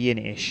could be an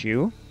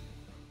issue.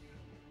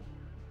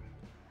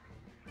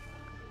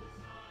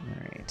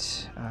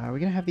 Alright, we're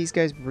going to have these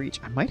guys breach.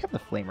 I might have the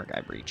Flamer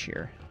guy breach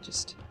here.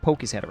 Just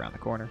poke his head around the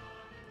corner.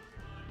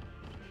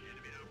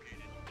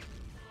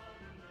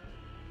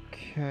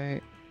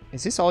 Okay.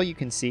 Is this all you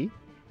can see?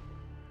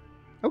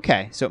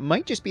 Okay, so it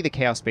might just be the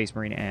Chaos Space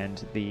Marine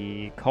and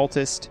the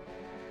Cultist.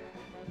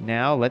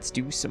 Now, let's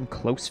do some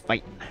close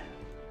fighting.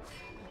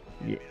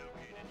 Yeah.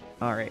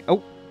 Alright.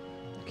 Oh!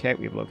 Okay,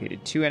 we've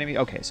located 2 enemies.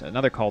 Okay, so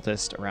another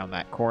Cultist around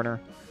that corner.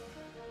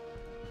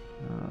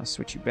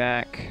 Switch you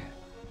back.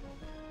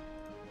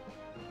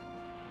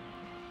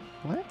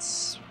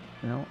 Let's...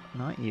 No,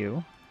 not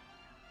you.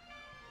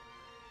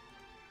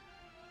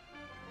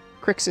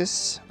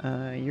 Crixus,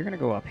 you're gonna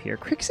go up here.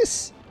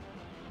 Crixus...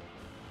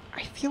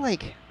 I feel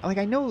like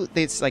I know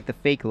it's like the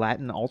fake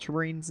Latin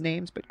Ultramarines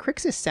names, but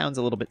Crixus sounds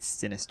a little bit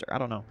sinister. I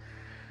don't know.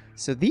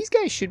 So these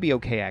guys should be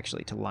okay,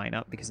 actually, to line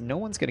up, because no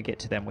one's gonna get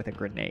to them with a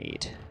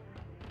grenade.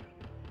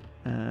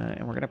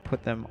 And we're gonna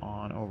put them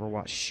on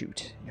Overwatch.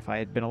 Shoot. If I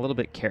had been a little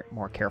bit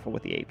more careful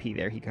with the AP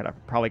there, he could have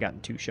probably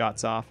gotten 2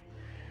 shots off.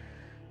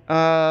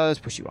 Let's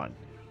push you on.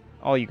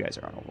 All you guys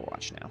are on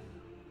Overwatch now.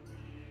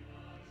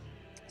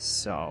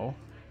 So,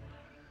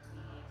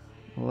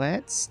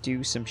 let's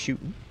do some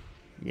shooting.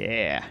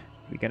 Yeah,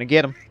 we're gonna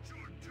get him.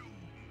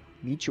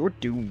 Meet your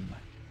doom.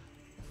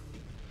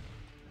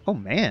 Oh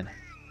man,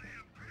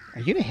 are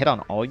you gonna hit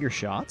on all your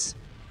shots?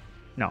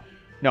 No,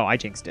 no, I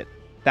jinxed it.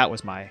 That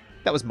was my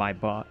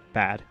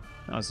bad.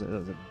 That was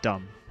a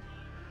dumb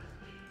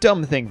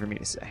thing for me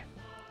to say.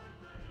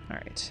 All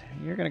right,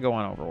 you're gonna go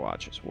on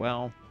Overwatch as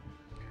well.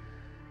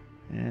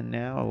 And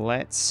now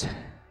let's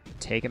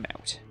take him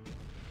out.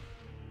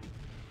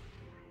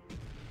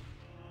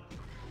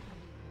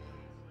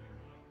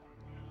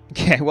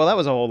 Okay, well that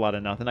was a whole lot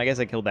of nothing. I guess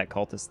I killed that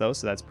cultist though,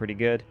 so that's pretty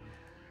good.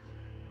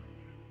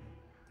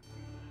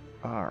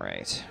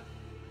 Alright.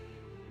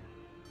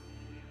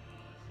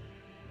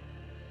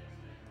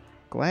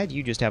 Glad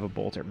you just have a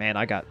bolter. Man,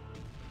 I got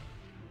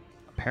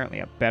apparently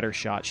a better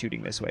shot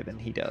shooting this way than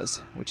he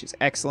does, which is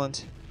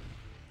excellent.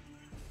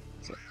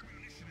 So,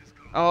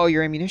 oh,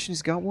 your ammunition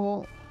is gone?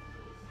 Well,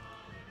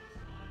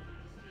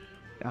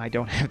 I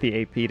don't have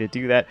the AP to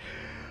do that.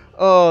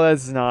 Oh,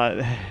 that's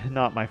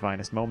not my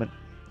finest moment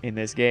in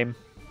this game.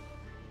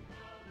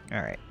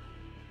 Alright.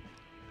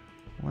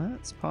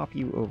 Let's pop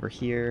you over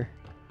here.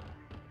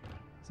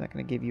 Is that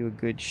going to give you a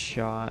good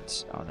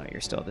shot? Oh no,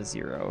 you're still at the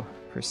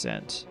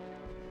 0%.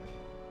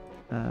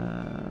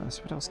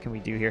 So what else can we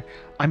do here?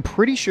 I'm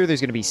pretty sure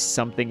there's going to be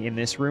something in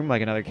this room,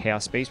 like another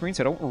Chaos Space Marine,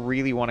 so I don't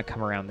really want to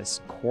come around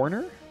this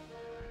corner.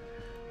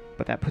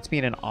 But that puts me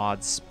in an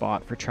odd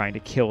spot for trying to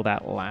kill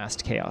that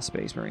last Chaos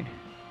Space Marine.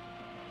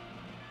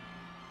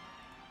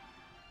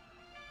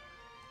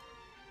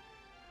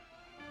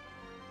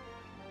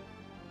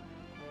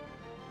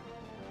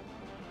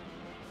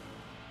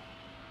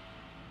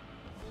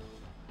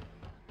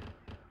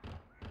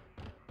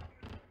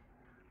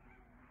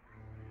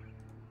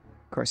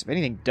 Of course, if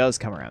anything does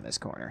come around this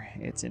corner,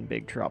 it's in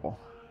big trouble.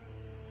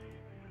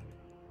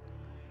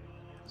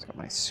 Just got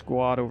my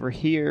squad over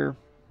here.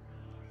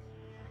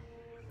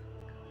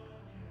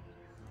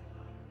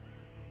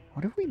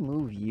 What if we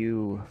move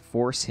you,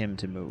 force him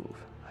to move?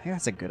 I think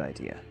that's a good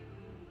idea.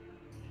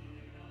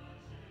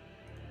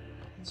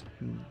 Let's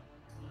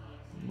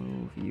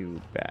move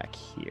you back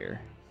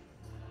here.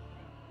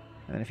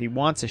 And then if he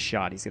wants a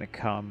shot, he's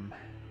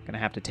gonna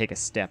have to take a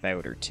step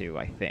out or two,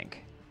 I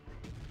think.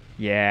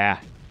 Yeah.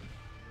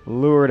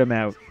 Lured him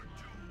out.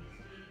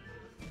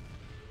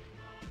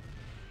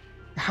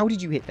 How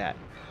did you hit that?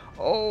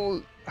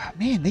 Oh,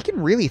 man, they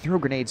can really throw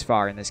grenades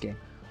far in this game.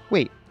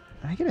 Wait,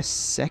 did I get a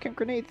second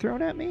grenade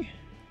thrown at me?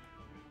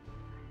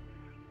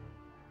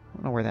 I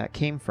don't know where that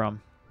came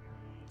from.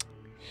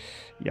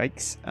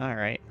 Yikes.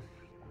 Alright.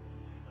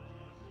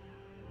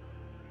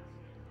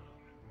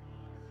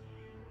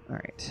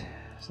 Alright.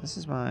 So this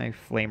is my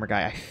flamer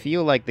guy. I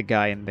feel like the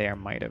guy in there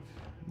might have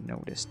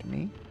noticed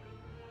me.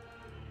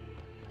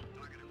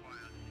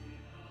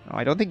 Oh,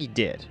 I don't think he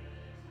did.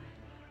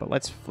 But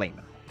let's flame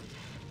him.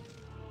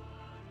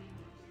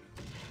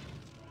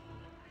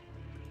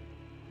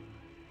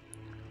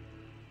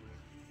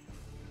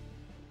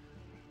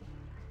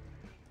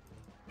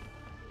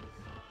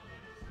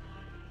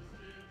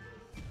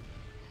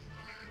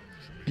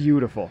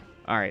 Beautiful.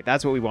 Alright,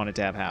 that's what we wanted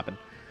to have happen.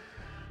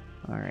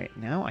 Alright,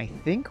 now I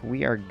think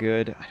we are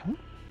good. I don't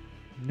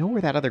know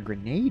where that other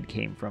grenade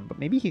came from, but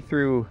maybe he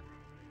threw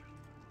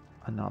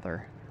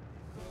another.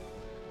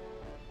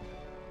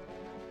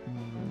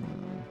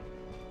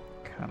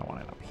 Kind of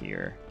want it up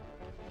here.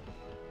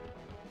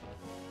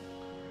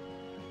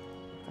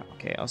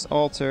 Chaos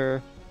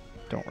Altar.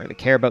 Don't really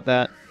care about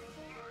that.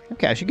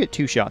 Okay, I should get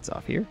 2 shots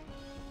off here.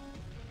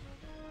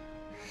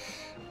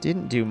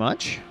 Didn't do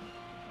much.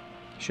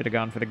 Should have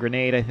gone for the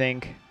grenade, I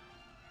think.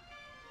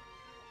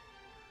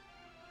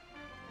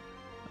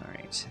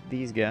 Alright,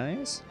 these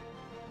guys.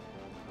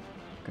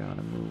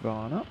 Gonna move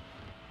on up.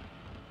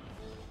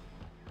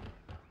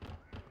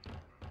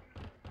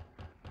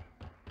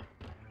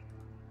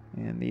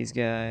 And these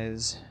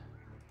guys.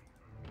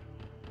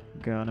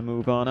 Gonna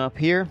move on up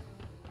here.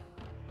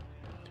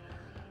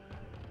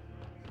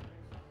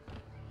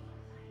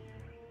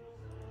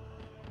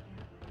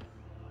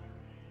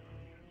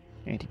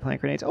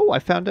 Anti-plant grenades. Oh, I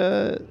found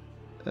a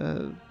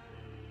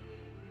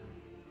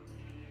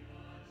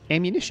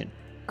ammunition.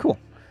 Cool.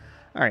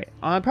 All right.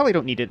 I probably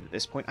don't need it at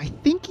this point. I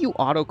think you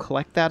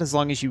auto-collect that as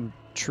long as you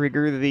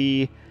trigger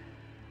the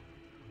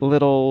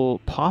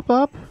little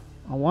pop-up,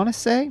 I want to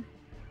say.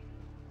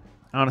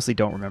 I honestly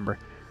don't remember.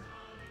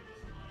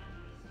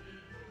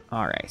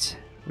 All right.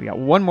 We got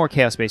one more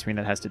Chaos Space Marine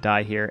that has to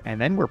die here, and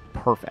then we're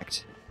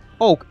perfect.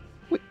 Oh,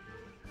 wait.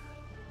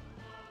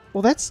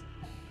 Well, that's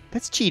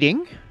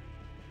cheating.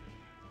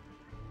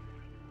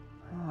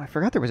 Oh, I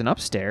forgot there was an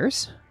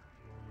upstairs.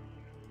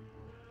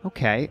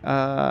 Okay,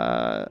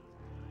 oh,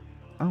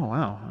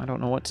 wow. I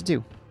don't know what to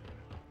do.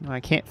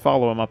 I can't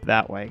follow him up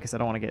that way, because I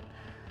don't want to get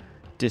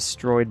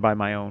destroyed by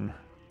my own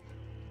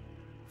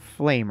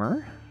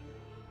flamer.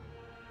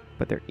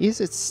 But there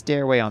is a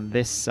stairway on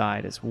this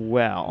side as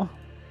well.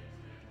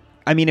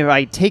 I mean, if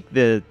I take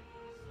the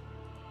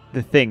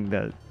thing,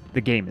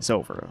 the game is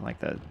over. Like,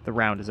 the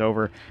round is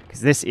over,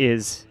 because this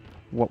is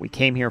what we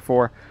came here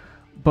for.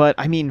 But,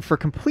 I mean, for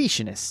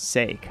completionist's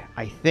sake,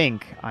 I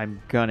think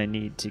I'm gonna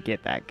need to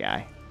get that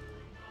guy.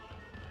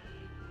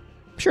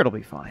 I'm sure it'll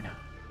be fine.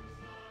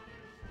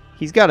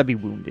 He's gotta be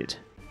wounded.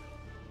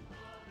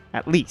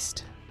 At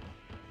least.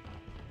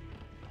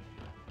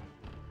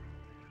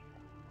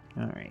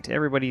 Alright,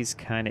 everybody's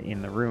kind of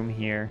in the room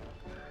here.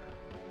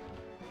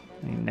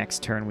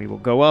 Next turn we will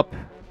go up.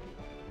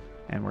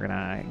 And we're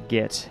gonna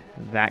get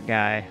that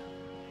guy.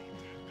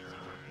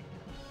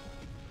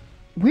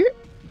 Where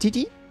did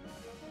he...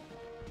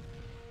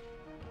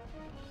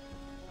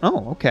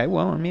 Oh, okay.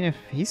 Well, I mean, if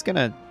he's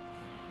gonna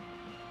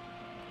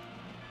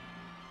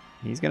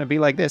be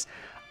like this.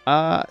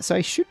 So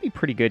I should be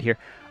pretty good here.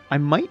 I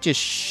might just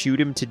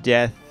shoot him to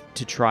death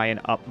to try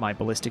and up my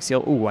ballistic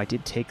seal. Ooh, I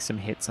did take some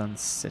hits on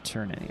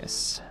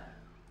Saturnius.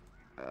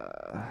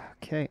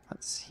 Okay,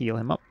 let's heal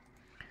him up.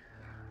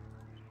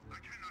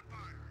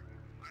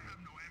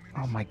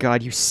 Oh my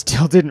god, you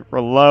still didn't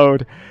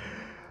reload.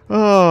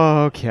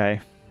 Oh,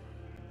 okay.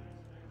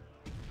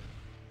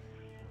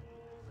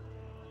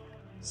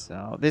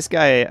 So, this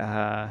guy,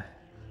 I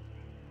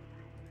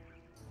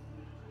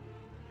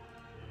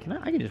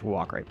can just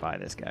walk right by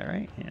this guy,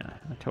 right? Yeah,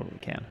 I totally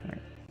can. All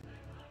right.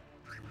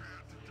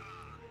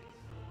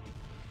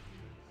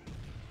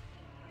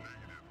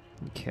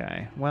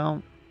 Okay,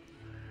 well,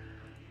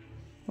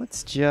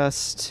 let's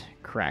just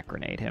crack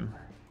grenade him.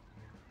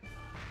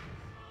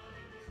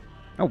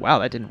 Oh, wow,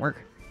 that didn't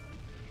work.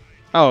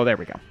 Oh, there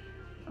we go.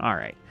 All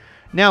right.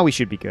 Now we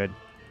should be good.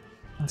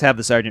 Let's have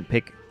the sergeant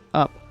pick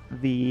up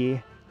the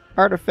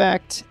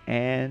artifact,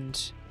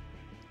 and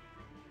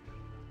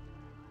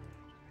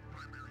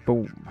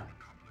boom.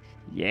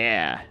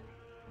 Yeah.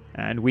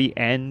 And we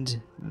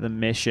end the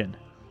mission.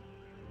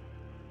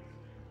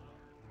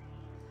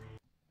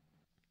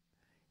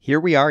 Here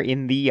we are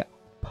in the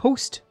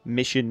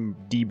post-mission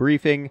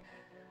debriefing.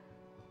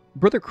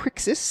 Brother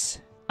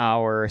Crixus,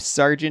 our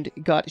sergeant,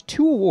 got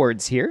 2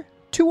 awards here.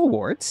 2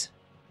 awards.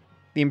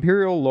 The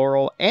Imperial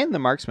Laurel and the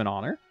Marksman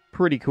Honor.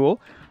 Pretty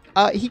cool.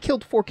 He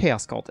killed 4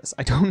 Chaos Cultists.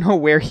 I don't know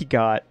where he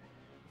got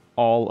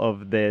all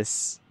of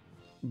this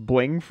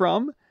bling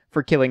from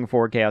for killing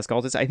 4 Chaos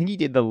Cultists. I think he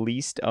did the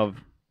least of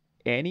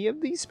any of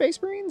these Space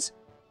Marines.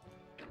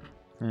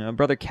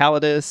 Brother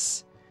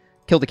Calidus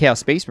killed a Chaos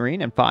Space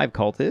Marine and 5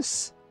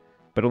 Cultists,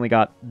 but only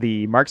got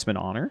the Marksman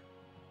Honor.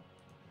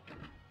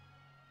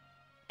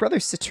 Brother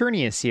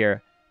Saturnius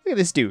here. Look at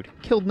this dude.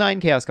 Killed 9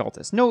 Chaos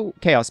Cultists. No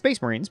Chaos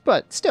Space Marines,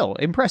 but still,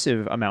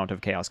 impressive amount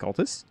of Chaos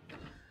Cultists.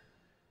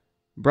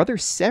 Brother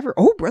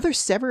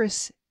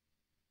Severus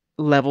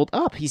leveled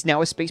up. He's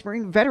now a Space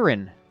Marine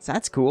veteran. So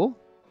that's cool.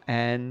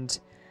 And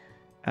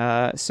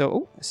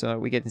so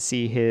we get to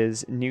see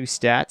his new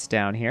stats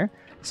down here.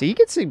 So he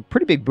gets some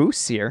pretty big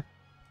boosts here.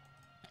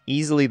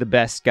 Easily the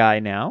best guy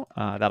now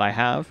that I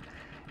have.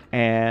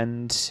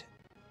 And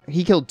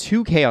he killed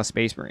 2 Chaos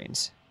Space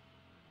Marines.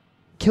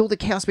 Killed a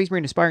Chaos Space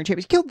Marine Aspiring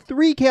Champion. He killed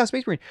 3 Chaos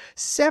Space Marines.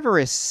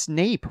 Severus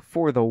Snape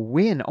for the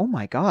win. Oh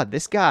my god,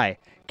 this guy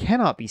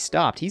cannot be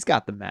stopped. He's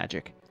got the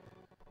magic.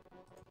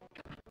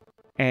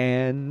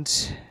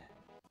 And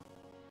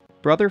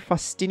Brother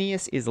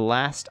Faustinius is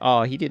last.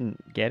 Oh, he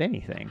didn't get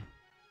anything.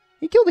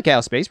 He killed a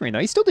Chaos Space Marine, though.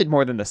 He still did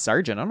more than the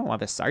Sergeant. I don't know why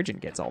the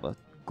Sergeant gets all the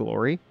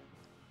glory.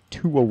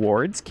 2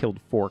 awards. Killed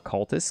 4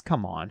 cultists.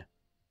 Come on.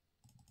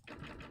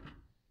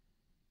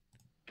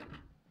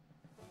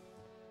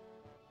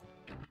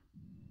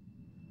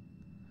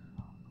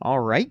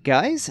 Alright,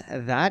 guys.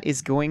 That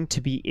is going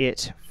to be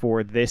it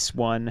for this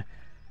one.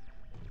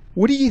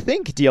 What do you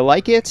think? Do you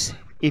like it?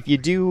 If you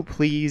do,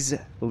 please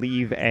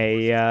leave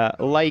a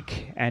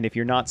like, and if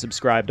you're not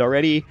subscribed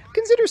already,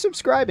 consider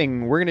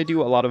subscribing. We're going to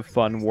do a lot of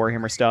fun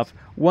Warhammer stuff.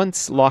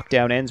 Once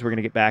lockdown ends, we're going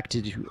to get back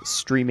to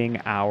streaming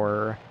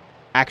our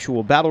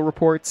actual battle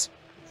reports.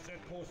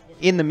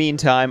 In the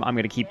meantime, I'm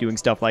going to keep doing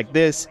stuff like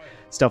this,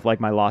 stuff like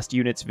my Lost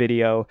Units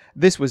video.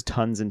 This was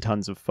tons and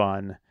tons of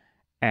fun,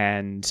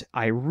 and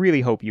I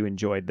really hope you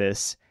enjoyed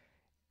this.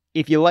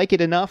 If you like it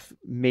enough,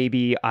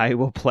 maybe I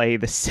will play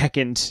the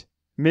second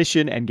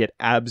mission and get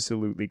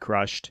absolutely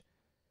crushed.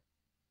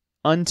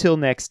 Until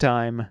next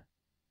time,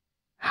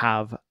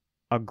 have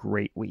a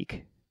great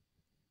week.